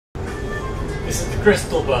This is the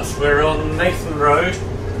Crystal Bus. We're on Nathan Road.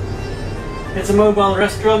 It's a mobile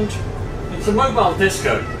restaurant. It's a mobile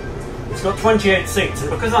disco. It's got 28 seats, and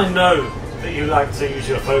because I know that you like to use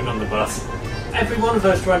your phone on the bus, every one of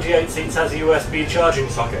those 28 seats has a USB charging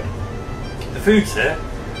socket. The food's here.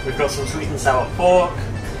 We've got some sweet and sour pork.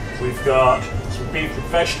 We've got some beef with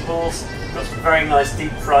vegetables. We've got some very nice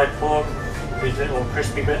deep fried pork with little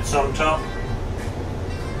crispy bits on top.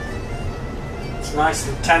 It's nice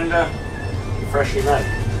and tender and freshly made.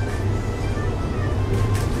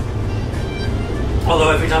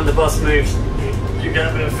 Although every time the bus moves, you get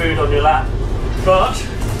a bit of food on your lap. But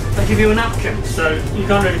they give you a napkin, so you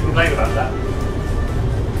can't really complain about that.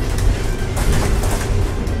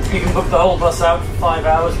 You can book the whole bus out for 5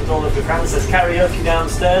 hours with all of your friends. There's karaoke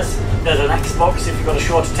downstairs. There's an Xbox if you've got a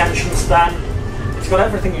short attention span. It's got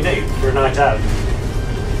everything you need for a night out.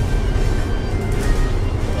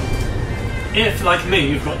 If, like me,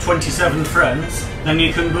 you've got 27 friends, then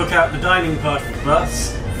you can book out the dining part of the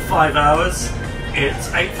bus for 5 hours.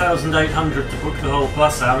 It's 8,800 to book the whole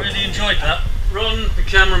bus out. Really enjoyed that. Ron, the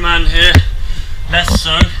cameraman here, less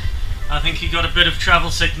so. I think he got a bit of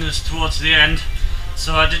travel sickness towards the end,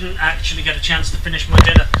 so I didn't actually get a chance to finish my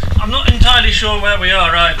dinner. I'm not entirely sure where we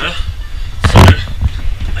are either, so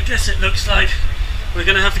I guess it looks like we're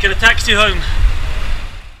going to have to get a taxi home.